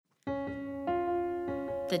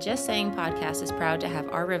The Just Saying podcast is proud to have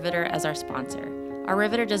Our Riveter as our sponsor. Our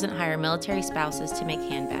Riveter doesn't hire military spouses to make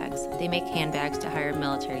handbags. They make handbags to hire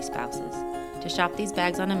military spouses. To shop these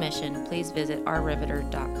bags on a mission, please visit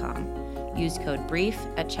ourriveter.com. Use code BRIEF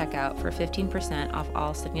at checkout for 15% off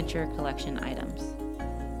all Signature Collection items.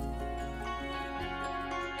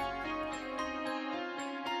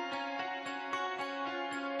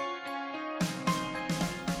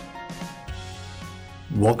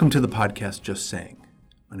 Welcome to the podcast, Just Saying.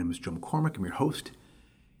 My name is Joe McCormick. I'm your host.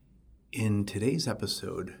 In today's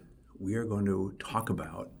episode, we are going to talk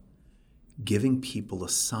about giving people a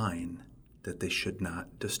sign that they should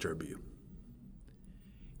not disturb you.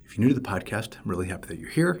 If you're new to the podcast, I'm really happy that you're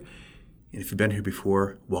here. And if you've been here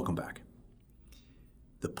before, welcome back.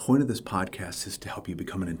 The point of this podcast is to help you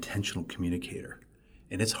become an intentional communicator.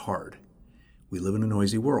 And it's hard. We live in a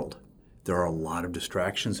noisy world. There are a lot of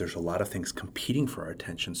distractions. There's a lot of things competing for our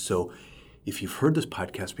attention. So if you've heard this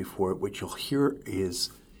podcast before, what you'll hear is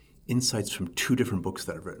insights from two different books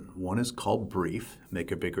that I've written. One is called Brief,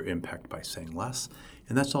 Make a Bigger Impact by Saying Less.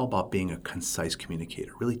 And that's all about being a concise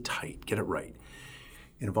communicator, really tight, get it right.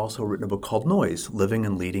 And I've also written a book called Noise, Living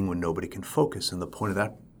and Leading When Nobody Can Focus. And the point of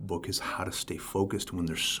that book is how to stay focused when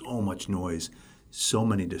there's so much noise, so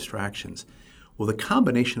many distractions. Well, the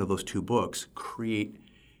combination of those two books create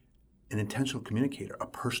an intentional communicator, a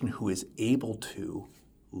person who is able to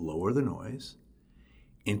lower the noise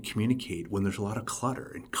and communicate when there's a lot of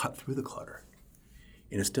clutter and cut through the clutter.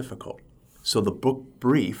 And it's difficult. So the book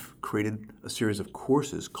Brief created a series of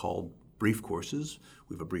courses called Brief Courses.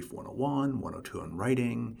 We have a Brief 101, 102 on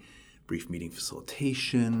writing, Brief meeting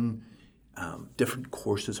facilitation, different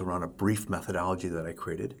courses around a brief methodology that I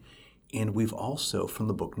created. And we've also, from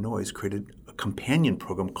the book Noise, created a companion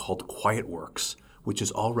program called Quiet Works, which is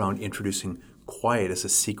all around introducing quiet as a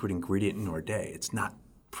secret ingredient in our day. It's not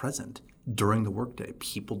present during the workday.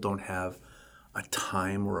 People don't have a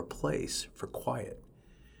time or a place for quiet.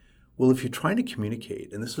 Well, if you're trying to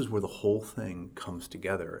communicate, and this is where the whole thing comes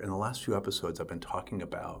together, in the last few episodes I've been talking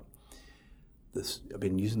about this, I've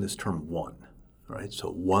been using this term one, right? So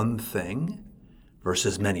one thing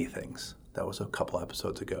versus many things. That was a couple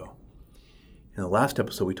episodes ago. In the last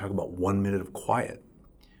episode, we talked about 1 minute of quiet.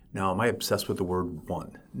 Now, am I obsessed with the word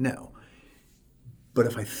one? No. But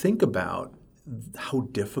if I think about how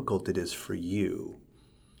difficult it is for you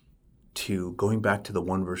to, going back to the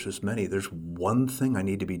one versus many, there's one thing I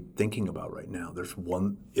need to be thinking about right now. There's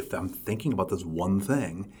one, if I'm thinking about this one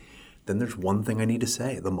thing, then there's one thing I need to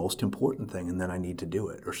say, the most important thing, and then I need to do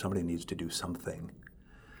it, or somebody needs to do something.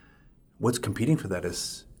 What's competing for that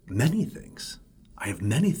is many things. I have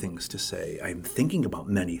many things to say. I'm thinking about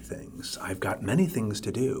many things. I've got many things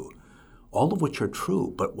to do, all of which are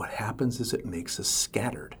true, but what happens is it makes us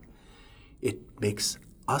scattered. It makes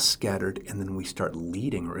us scattered, and then we start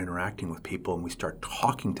leading or interacting with people, and we start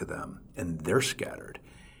talking to them, and they're scattered,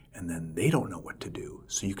 and then they don't know what to do.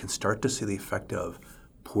 So you can start to see the effect of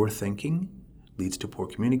poor thinking leads to poor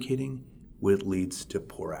communicating, which leads to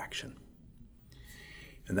poor action.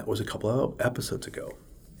 And that was a couple of episodes ago.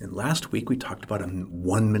 And last week we talked about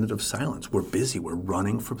 1 minute of silence. We're busy. We're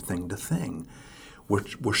running from thing to thing.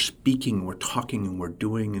 We're speaking, we're talking, and we're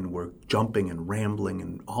doing, and we're jumping and rambling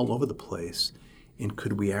and all over the place. And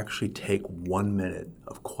could we actually take 1 minute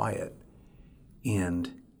of quiet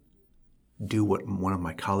and do what one of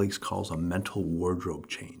my colleagues calls a mental wardrobe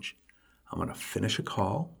change? I'm going to finish a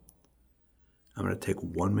call. I'm going to take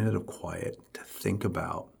 1 minute of quiet to think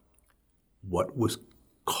about what was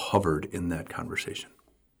covered in that conversation.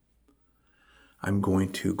 I'm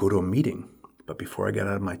going to go to a meeting, but before I get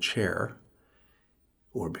out of my chair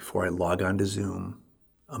or before I log on to Zoom,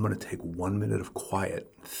 I'm going to take 1 minute of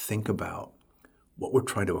quiet and think about what we're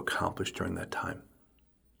trying to accomplish during that time.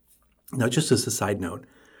 Now, just as a side note,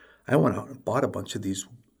 I went out and bought a bunch of these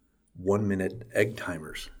 1 minute egg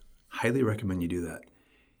timers. Highly recommend you do that.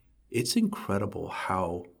 It's incredible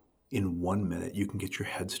how in 1 minute you can get your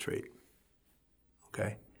head straight.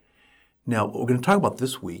 Okay? Now, what we're going to talk about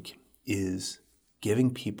this week is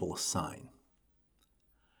giving people a sign.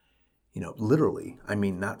 Literally, I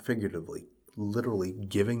mean not figuratively, literally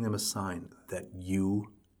giving them a sign that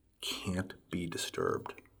you can't be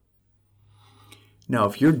disturbed. Now,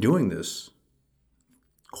 if you're doing this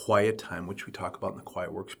quiet time, which we talk about in the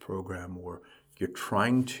Quiet Works program, or you're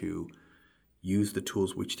trying to use the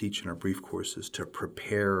tools which teach in our brief courses to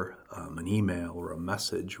prepare an email or a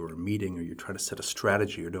message or a meeting, or you're trying to set a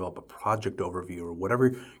strategy or develop a project overview or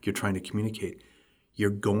whatever you're trying to communicate, you're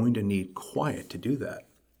going to need quiet to do that.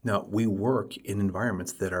 Now, we work in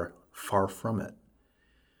environments that are far from it.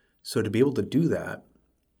 So to be able to do that,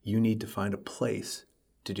 you need to find a place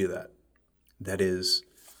to do that. That is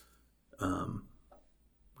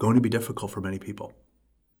going to be difficult for many people.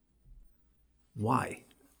 Why?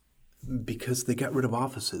 Because they got rid of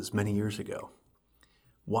offices many years ago.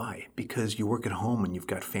 Why? Because you work at home and you've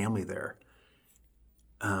got family there.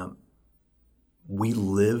 We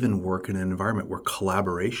live and work in an environment where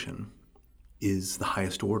collaboration is the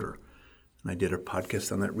highest order. And I did a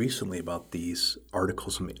podcast on that recently about these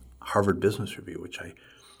articles from Harvard Business Review, which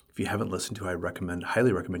if you haven't listened to, I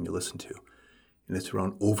highly recommend you listen to. And it's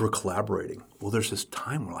around over-collaborating. Well, there's this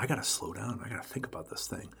time where I got to slow down. I got to think about this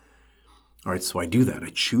thing. All right, so I do that. I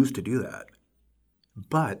choose to do that.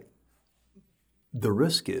 But the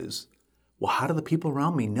risk is, well, how do the people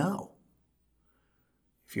around me know?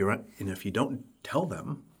 If you don't tell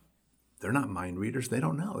them, they're not mind readers. They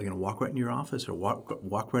don't know. They're going to walk right into your office or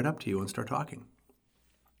walk right up to you and start talking.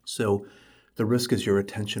 So the risk is your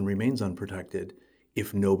attention remains unprotected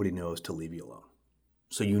if nobody knows to leave you alone.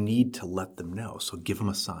 So you need to let them know. So give them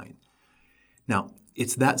a sign. Now,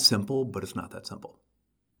 it's that simple, but it's not that simple.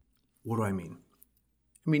 What do I mean?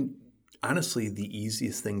 Honestly, the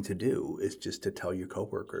easiest thing to do is just to tell your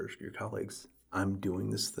coworkers, your colleagues, I'm doing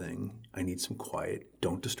this thing. I need some quiet.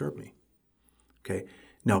 Don't disturb me. Okay.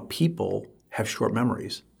 Now, people have short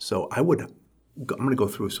memories. So I'm going to go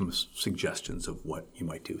through some suggestions of what you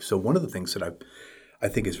might do. So one of the things that I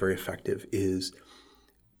think is very effective is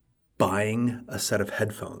buying a set of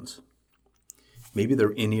headphones. Maybe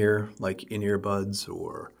they're in-ear buds,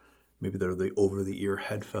 or maybe they're the over-the-ear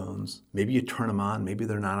headphones. Maybe you turn them on. Maybe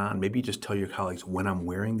they're not on. Maybe you just tell your colleagues, when I'm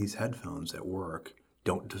wearing these headphones at work,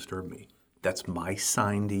 don't disturb me. That's my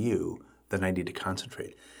sign to you that I need to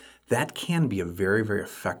concentrate. That can be a very, very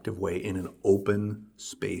effective way in an open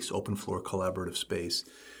space, open floor collaborative space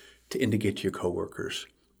to indicate to your coworkers,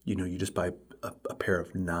 you just buy a pair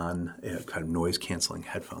of kind of noise canceling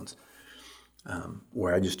headphones,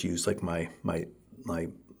 where I just use like my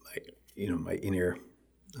in-ear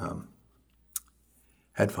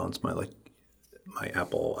headphones, my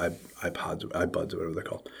Apple iPods, iBuds, or whatever they're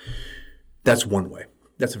called. That's one way.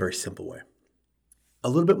 That's a very simple way. A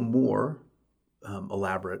little bit more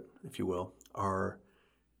elaborate, if you will,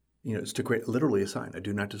 it's to create literally a sign, a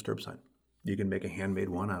do not disturb sign. You can make a handmade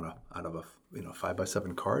one out of a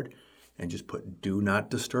 5x7 card and just put do not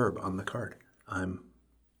disturb on the card.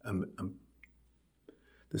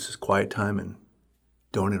 This is quiet time and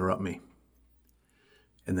don't interrupt me.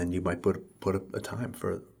 And then you might put a time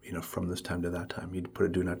for, from this time to that time. You'd put a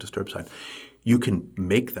do not disturb sign. You can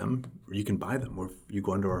make them, or you can buy them. Or you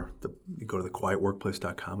go you go to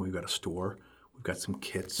thequietworkplace.com. We've got a store. We've got some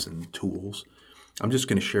kits and tools. I'm just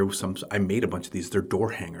going to share some. I made a bunch of these. They're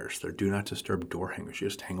door hangers. They're do not disturb door hangers. You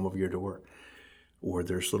just hang them over your door. Or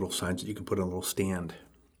there's little signs that you can put on a little stand.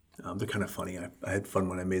 They're kind of funny. I had fun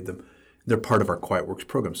when I made them. They're part of our QuietWorks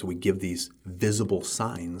program. So we give these visible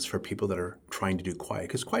signs for people that are trying to do quiet.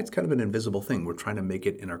 Because quiet's kind of an invisible thing. We're trying to make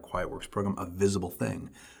it in our QuietWorks program a visible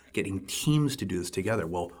thing. Getting teams to do this together.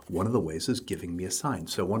 Well, one of the ways is giving me a sign.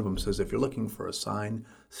 So one of them says, if you're looking for a sign,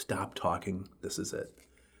 stop talking. This is it.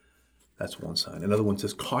 That's one sign. Another one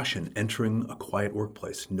says, caution, entering a quiet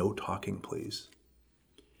workplace. No talking, please.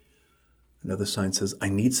 Another sign says, I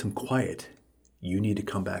need some quiet. You need to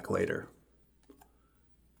come back later.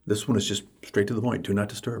 This one is just straight to the point. Do not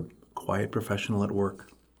disturb. Quiet professional at work.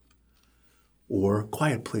 Or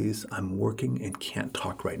quiet, please. I'm working and can't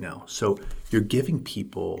talk right now. So you're giving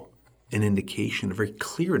people an indication, a very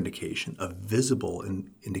clear indication, a visible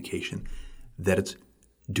indication that it's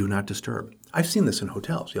do not disturb. I've seen this in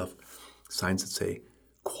hotels. You have signs that say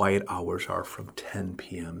quiet hours are from 10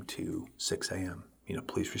 p.m. to 6 a.m.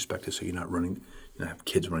 Please respect it so you're not running, have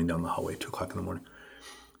kids running down the hallway at 2 o'clock in the morning.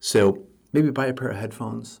 So maybe buy a pair of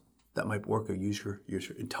headphones. That might work, or use your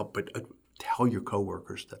tell your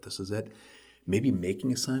coworkers that this is it. Maybe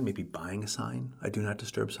making a sign, maybe buying a sign, a do not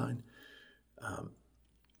disturb sign.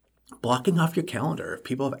 Blocking off your calendar. If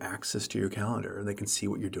people have access to your calendar and they can see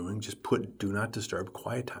what you're doing, just put do not disturb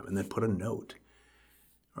quiet time and then put a note,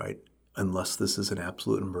 right? Unless this is an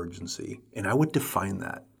absolute emergency. And I would define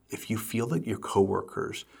that. If you feel that your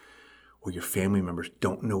coworkers or your family members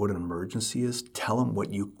don't know what an emergency is, tell them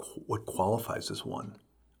what qualifies as one.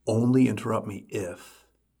 Only interrupt me if,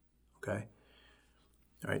 okay?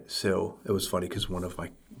 All right, so it was funny because one of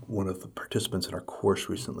the participants in our course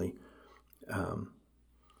recently,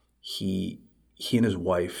 he and his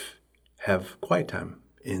wife have quiet time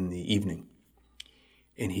in the evening,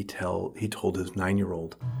 and he told his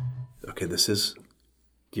 9-year-old, okay, this is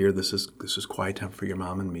quiet time for your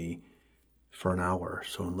mom and me for an hour.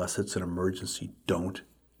 So unless it's an emergency, don't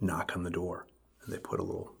knock on the door. And they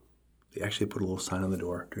actually put a little sign on the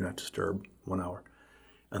door, do not disturb, 1 hour,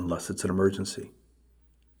 unless it's an emergency.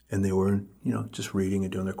 And they were, just reading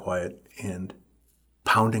and doing their quiet and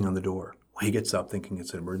pounding on the door. Well, he gets up thinking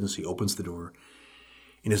it's an emergency, opens the door,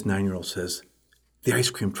 and his 9-year-old says, "The ice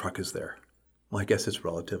cream truck is there." Well, I guess it's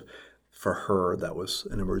relative. For her, that was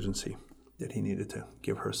an emergency, that he needed to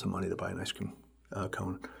give her some money to buy an ice cream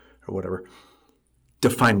cone or whatever.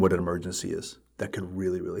 Define what an emergency is. That could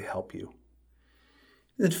really, really help you.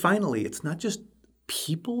 And finally, it's not just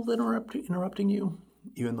people that are interrupting you,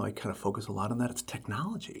 even though I kind of focus a lot on that, it's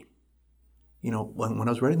technology. When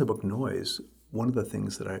I was writing the book Noise, one of the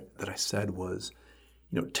things that I said was,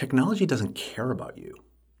 technology doesn't care about you.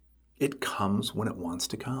 It comes when it wants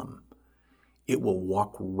to come. It will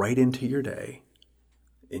walk right into your day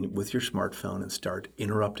with your smartphone and start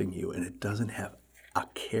interrupting you, and it doesn't have a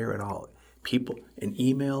care at all. People, an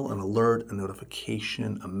email, an alert, a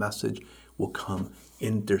notification, a message will come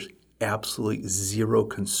in. There's absolutely zero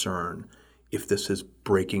concern if this is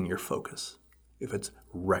breaking your focus, if it's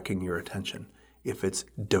wrecking your attention, if it's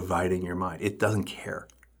dividing your mind. It doesn't care.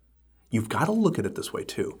 You've got to look at it this way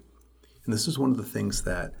too. And this is one of the things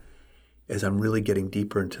that, as I'm really getting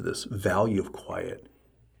deeper into this value of quiet,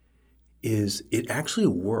 is it actually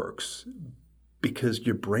works because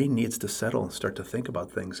your brain needs to settle and start to think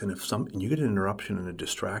about things. And if you get an interruption and a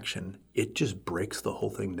distraction, it just breaks the whole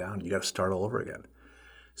thing down. You got to start all over again.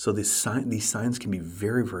 So these signs can be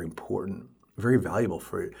very, very important, very valuable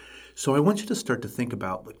for you. So I want you to start to think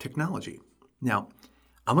about technology. Now,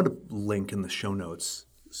 I'm going to link in the show notes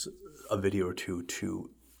a video or two to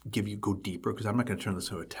go deeper, because I'm not going to turn this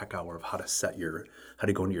into a tech hour of how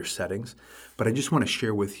to go into your settings. But I just want to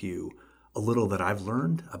share with you a little that I've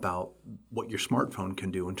learned about what your smartphone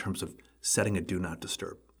can do in terms of setting a do not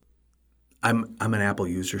disturb. I'm an Apple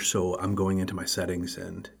user, so I'm going into my settings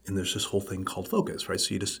and there's this whole thing called focus, right?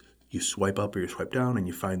 So you swipe up or you swipe down and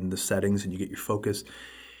you find the settings and you get your focus,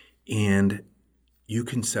 and you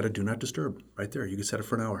can set a do not disturb right there. You can set it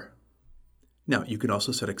for an hour. Now, you can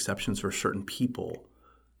also set exceptions for certain people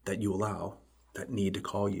that you allow that need to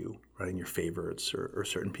call you, right, in your favorites or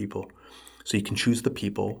certain people. So you can choose the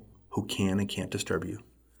people who can and can't disturb you.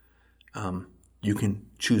 You can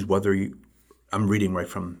choose whether I'm reading right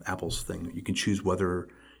from Apple's thing. You can choose whether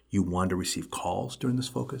you want to receive calls during this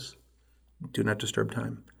focus, do not disturb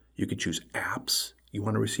time. You can choose apps you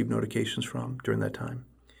want to receive notifications from during that time.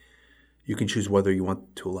 You can choose whether you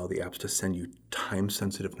want to allow the apps to send you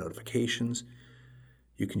time-sensitive notifications.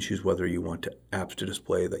 You can choose whether you want apps to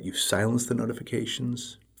display that you silence the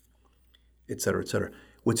notifications, et cetera, et cetera.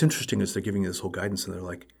 What's interesting is they're giving you this whole guidance, and they're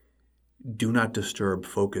like, do not disturb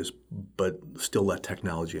focus, but still let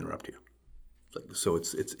technology interrupt you. So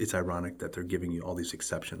it's ironic that they're giving you all these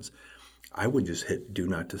exceptions. I would just hit do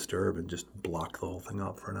not disturb and just block the whole thing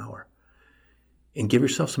out for an hour. And give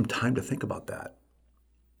yourself some time to think about that.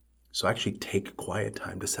 So actually take quiet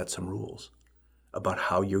time to set some rules about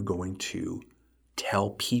how you're going to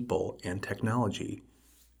tell people and technology,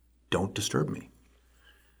 don't disturb me.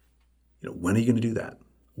 When are you going to do that?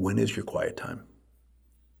 When is your quiet time?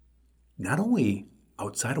 Not only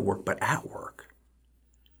outside of work, but at work.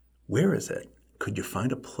 Where is it? Could you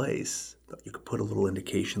find a place that you could put a little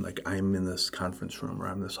indication, like I'm in this conference room or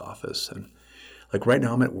I'm in this office, and like right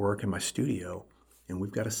now I'm at work in my studio, and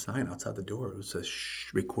we've got a sign outside the door that says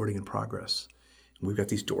recording in progress. And we've got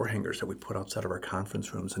these door hangers that we put outside of our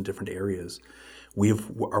conference rooms in different areas.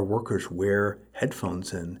 Our workers wear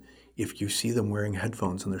headphones, and if you see them wearing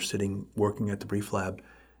headphones and they're sitting working at the Brief Lab,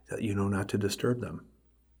 you know not to disturb them.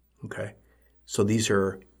 Okay? So these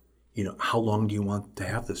are, how long do you want to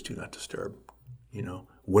have this do not disturb?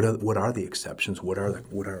 What are the exceptions?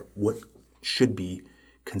 What should be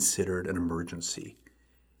considered an emergency?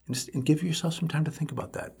 And give yourself some time to think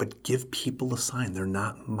about that. But give people a sign. They're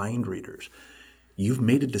not mind readers. You've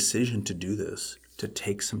made a decision to do this, to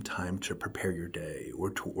take some time to prepare your day, or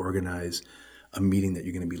to organize a meeting that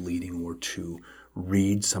you're going to be leading, or to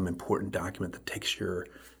read some important document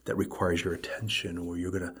that requires your attention, or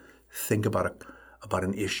you're going to think about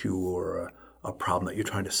an issue or a problem that you're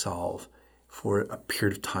trying to solve for a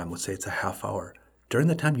period of time. Let's say it's a half hour. During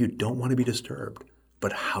that time, you don't want to be disturbed.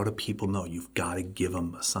 But how do people know? You've got to give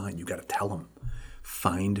them a sign. You've got to tell them.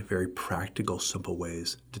 Find very practical, simple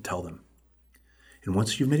ways to tell them. And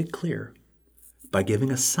once you've made it clear, by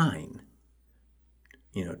giving a sign,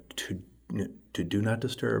 to do not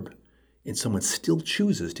disturb, and someone still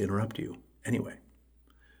chooses to interrupt you anyway,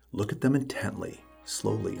 look at them intently,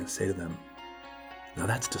 slowly, and say to them, now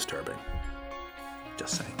that's disturbing.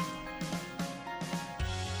 Just saying.